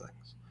about these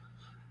things.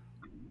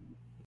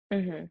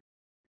 mhm.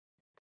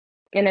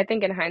 And I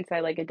think in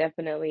hindsight, like it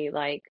definitely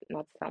like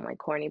not to sound like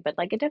corny, but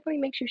like it definitely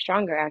makes you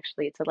stronger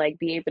actually to like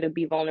be able to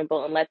be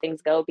vulnerable and let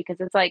things go because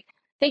it's like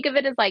think of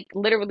it as like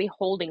literally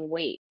holding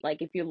weight.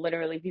 Like if you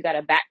got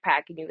a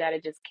backpack and you got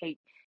to just keep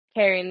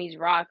carrying these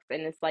rocks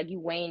and it's like you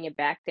weighing your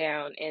back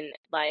down and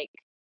like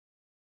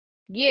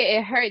yeah,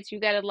 it hurts. You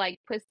got to like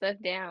put stuff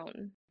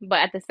down. But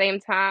at the same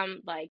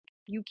time, like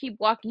you keep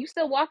walking, you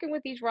still walking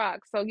with these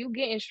rocks, so you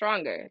getting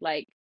stronger.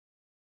 Like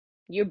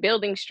you're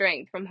building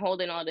strength from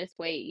holding all this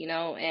weight,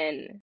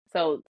 And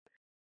so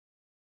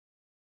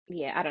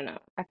yeah, I don't know.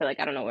 I feel like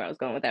I don't know where I was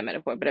going with that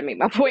metaphor, but I made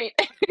my point.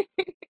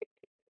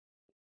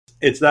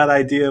 It's that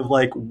idea of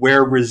like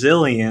we're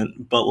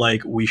resilient, but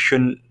like we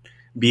shouldn't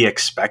be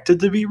expected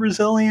to be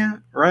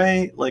resilient,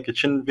 right? Like it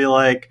shouldn't be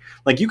like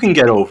you can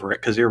get over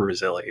it because you're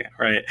resilient,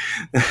 right?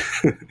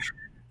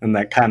 And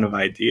that kind of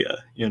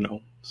idea, you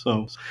know.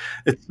 So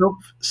it's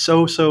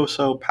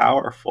so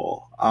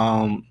powerful.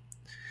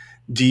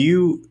 Do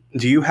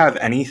you have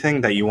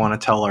anything that you want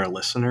to tell our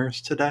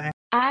listeners today?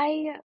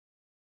 I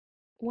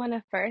want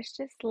to first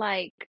just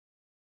like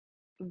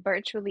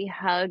virtually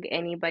hug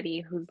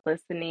anybody who's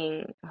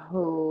listening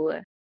who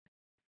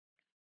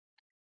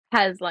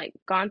has like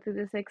gone through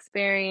this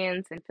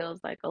experience and feels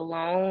like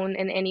alone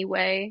in any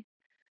way,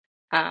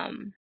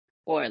 um,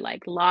 or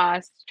like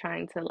lost,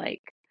 trying to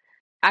like,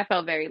 I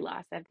felt very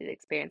lost after the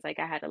experience. Like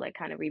I had to like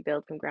kind of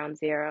rebuild from ground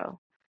zero.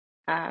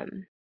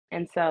 Um,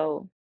 and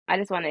so I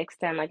just want to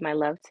extend like my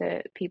love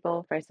to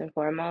people first and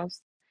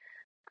foremost.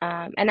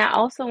 And I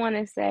also want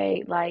to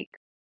say, like,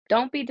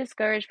 don't be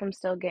discouraged from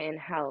still getting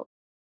help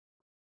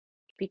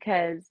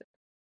because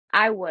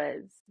I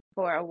was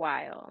for a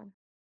while.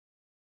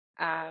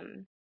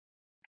 Um,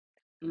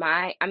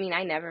 I mean,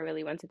 I never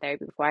really went to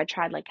therapy before. I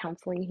tried like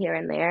counseling here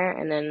and there,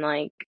 and then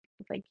like,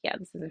 it's like, yeah,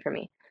 this isn't for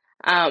me.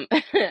 Um,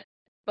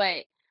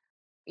 but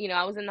I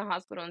was in the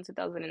hospital in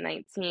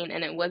 2019,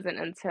 and it wasn't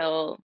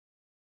until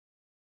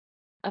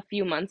a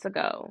few months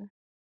ago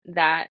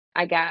that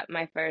I got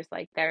my first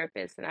like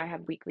therapist, and I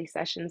have weekly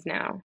sessions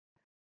now.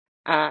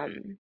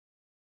 Um,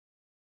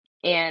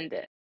 and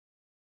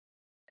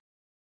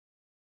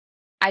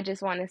I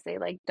just want to say,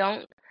 like,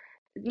 don't,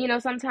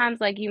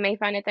 sometimes like you may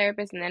find a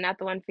therapist and they're not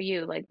the one for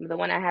you. Like the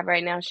one I have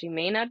right now, she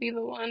may not be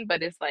the one,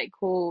 but it's like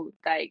cool,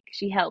 like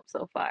she helped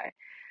so far.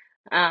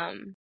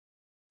 Um,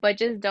 but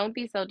just don't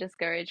be so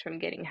discouraged from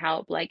getting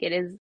help. Like it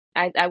is,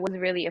 I was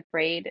really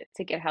afraid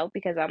to get help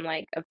because I'm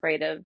like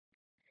afraid of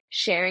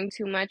sharing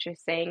too much or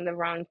saying the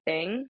wrong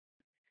thing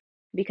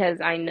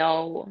because I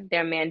know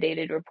they're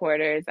mandated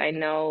reporters. I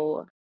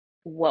know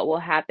what will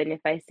happen if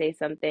I say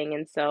something.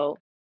 And so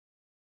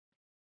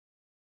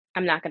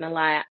I'm not gonna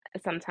lie,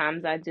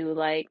 sometimes I do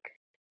like,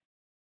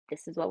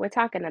 this is what we're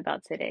talking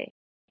about today.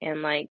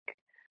 And like,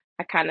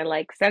 I kind of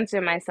like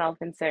censor myself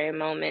in certain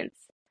moments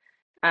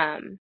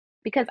um,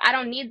 because I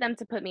don't need them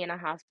to put me in a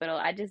hospital.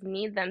 I just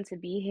need them to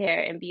be here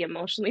and be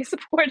emotionally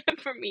supportive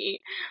for me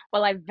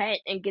while I vent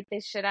and get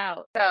this shit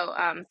out. So,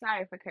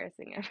 sorry for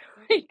cursing. I'm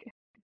like,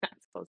 not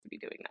supposed to be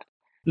doing that.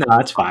 No,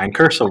 it's fine.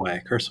 Curse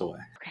away. Curse away.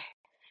 Okay.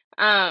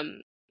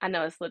 I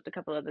know it slipped a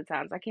couple other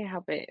times. I can't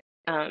help it.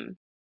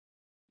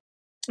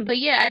 But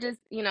yeah, I just,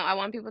 I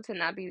want people to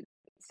not be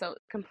so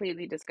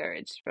completely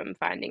discouraged from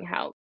finding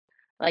help.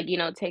 Like,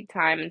 take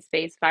time and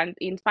space,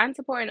 find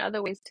support in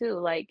other ways too.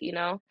 Like,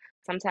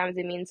 sometimes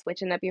it means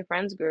switching up your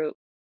friends group.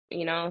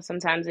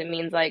 Sometimes it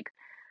means like,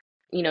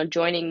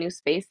 joining new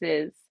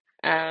spaces,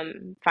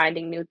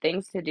 finding new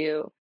things to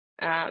do.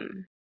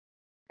 Um,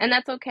 and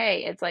that's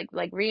okay. It's like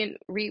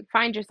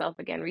find yourself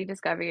again,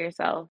 rediscover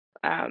yourself,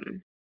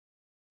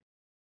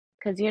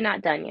 because you're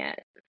not done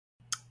yet.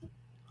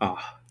 Oh,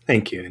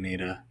 thank you,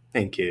 Anita.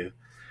 Thank you.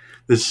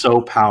 This is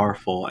so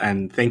powerful,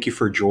 and thank you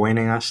for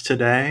joining us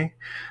today.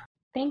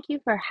 Thank you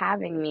for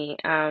having me.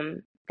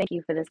 Thank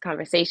you for this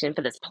conversation,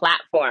 for this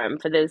platform,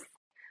 for this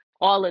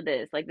all of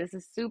this. Like this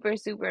is super,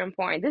 super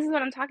important. This is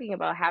what I'm talking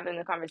about, having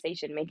the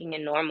conversation, making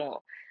it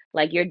normal.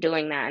 Like you're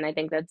doing that, and I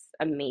think that's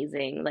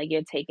amazing. Like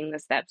you're taking the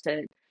steps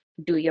to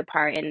do your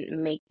part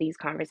and make these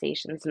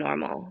conversations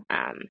normal.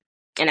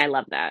 And I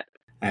love that.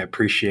 I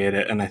appreciate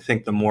it, and I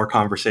think the more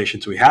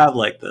conversations we have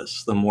like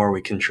this, the more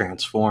we can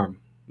transform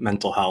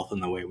mental health in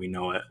the way we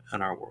know it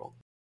in our world.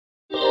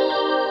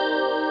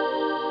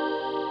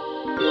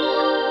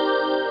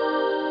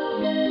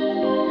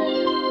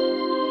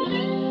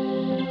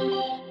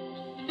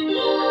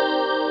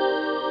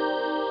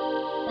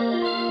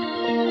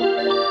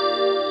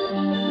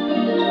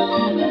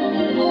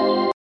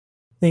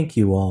 Thank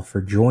you all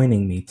for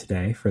joining me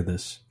today for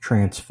this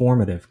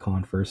transformative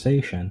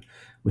conversation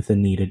with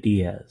Anita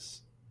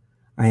Diaz.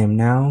 I am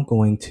now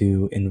going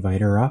to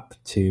invite her up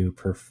to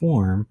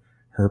perform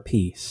her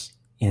piece,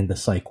 And the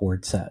Psych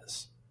Ward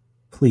Says.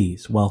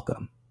 Please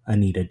welcome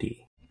Anita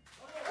D.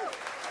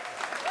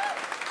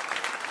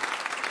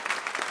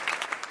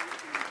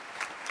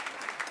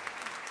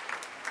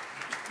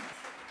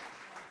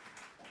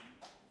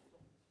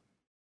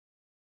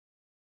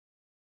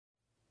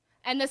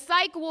 And the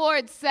psych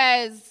ward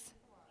says,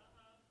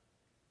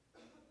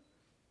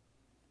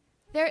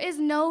 there is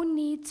no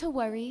need to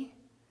worry.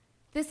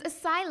 This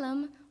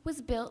asylum was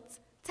built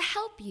to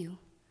help you.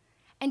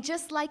 And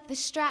just like the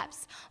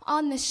straps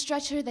on the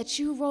stretcher that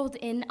you rolled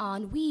in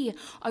on, we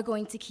are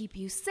going to keep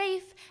you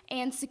safe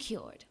and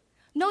secured.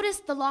 Notice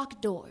the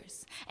locked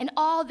doors and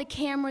all the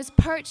cameras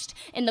perched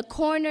in the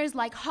corners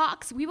like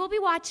hawks. We will be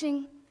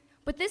watching,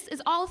 but this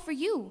is all for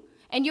you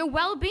and your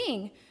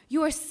well-being.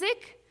 You are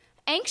sick,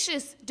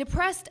 anxious,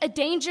 depressed, a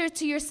danger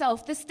to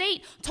yourself. The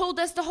state told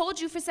us to hold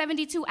you for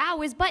 72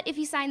 hours, but if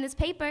you sign this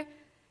paper,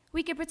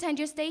 we can pretend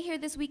your stay here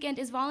this weekend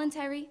is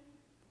voluntary.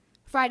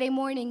 Friday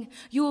morning,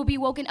 you will be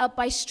woken up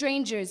by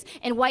strangers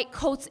in white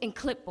coats and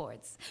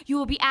clipboards. You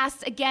will be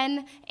asked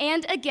again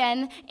and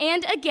again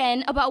and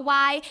again about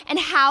why and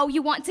how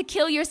you want to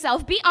kill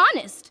yourself. Be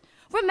honest.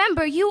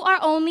 Remember, you are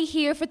only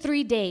here for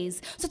 3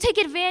 days, so take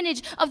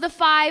advantage of the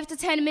 5 to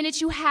 10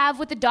 minutes you have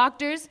with the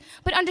doctors.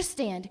 But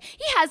understand,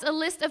 he has a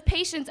list of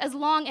patients as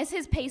long as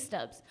his pay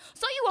stubs.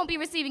 So you won't be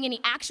receiving any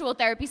actual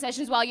therapy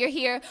sessions while you're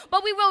here,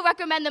 but we will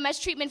recommend them as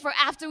treatment for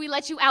after we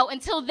let you out.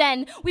 Until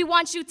then, we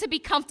want you to be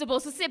comfortable,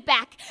 so sit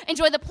back,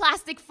 enjoy the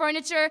plastic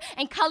furniture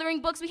and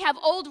coloring books. We have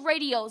old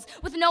radios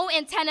with no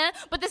antenna,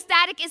 but the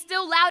static is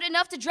still loud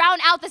enough to drown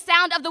out the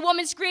sound of the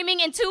woman screaming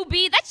in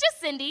 2B. That's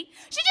just Cindy.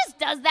 She just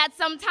does that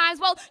sometimes.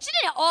 Well, she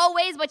didn't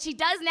always, but she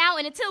does now,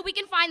 and until we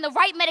can find the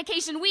right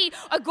medication, we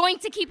are going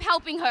to keep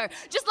helping her.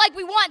 Just like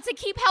we want to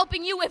keep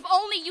helping you if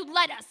only you'd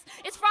let us.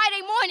 It's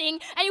Friday morning,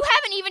 and you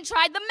haven't even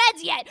tried the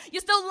meds yet.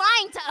 You're still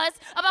lying to us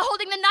about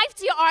holding the knife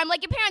to your arm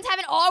like your parents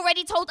haven't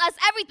already told us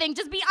everything.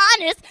 Just be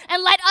honest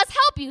and let us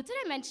help you. Did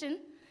I mention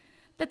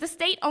that the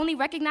state only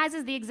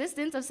recognizes the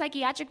existence of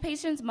psychiatric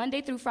patients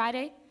Monday through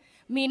Friday?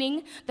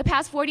 Meaning the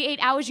past 48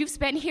 hours you've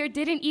spent here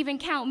didn't even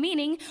count,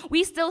 meaning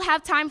we still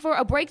have time for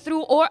a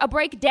breakthrough or a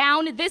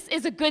breakdown. This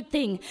is a good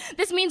thing.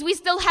 This means we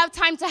still have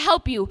time to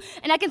help you.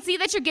 And I can see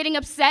that you're getting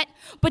upset,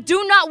 but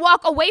do not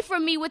walk away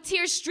from me with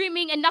tears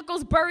streaming and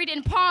knuckles buried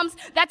in palms.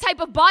 That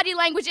type of body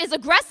language is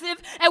aggressive,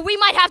 and we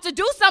might have to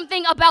do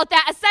something about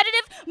that. A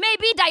sedative,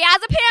 maybe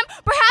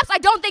diazepam. Perhaps I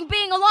don't think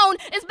being alone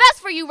is best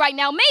for you right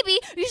now. Maybe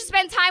you should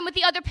spend time with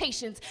the other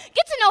patients.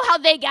 Get to know how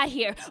they got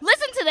here.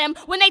 Listen to them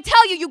when they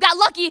tell you got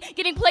lucky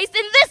getting placed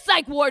in this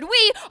psych ward.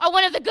 We are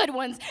one of the good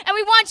ones, and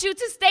we want you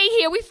to stay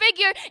here. We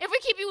figure if we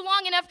keep you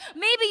long enough,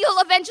 maybe you'll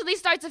eventually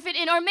start to fit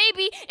in, or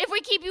maybe if we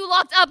keep you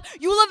locked up,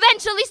 you'll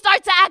eventually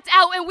start to act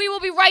out, and we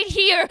will be right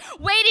here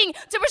waiting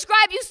to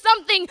prescribe you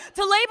something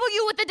to label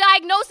you with the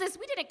diagnosis.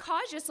 We didn't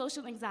cause your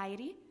social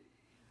anxiety.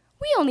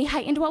 We only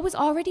heightened what was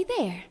already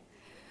there.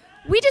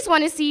 We just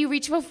want to see you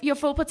reach your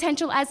full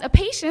potential as a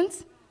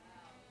patient.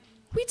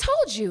 We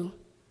told you,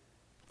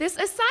 this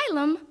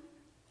asylum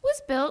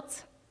was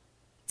built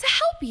to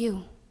help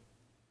you.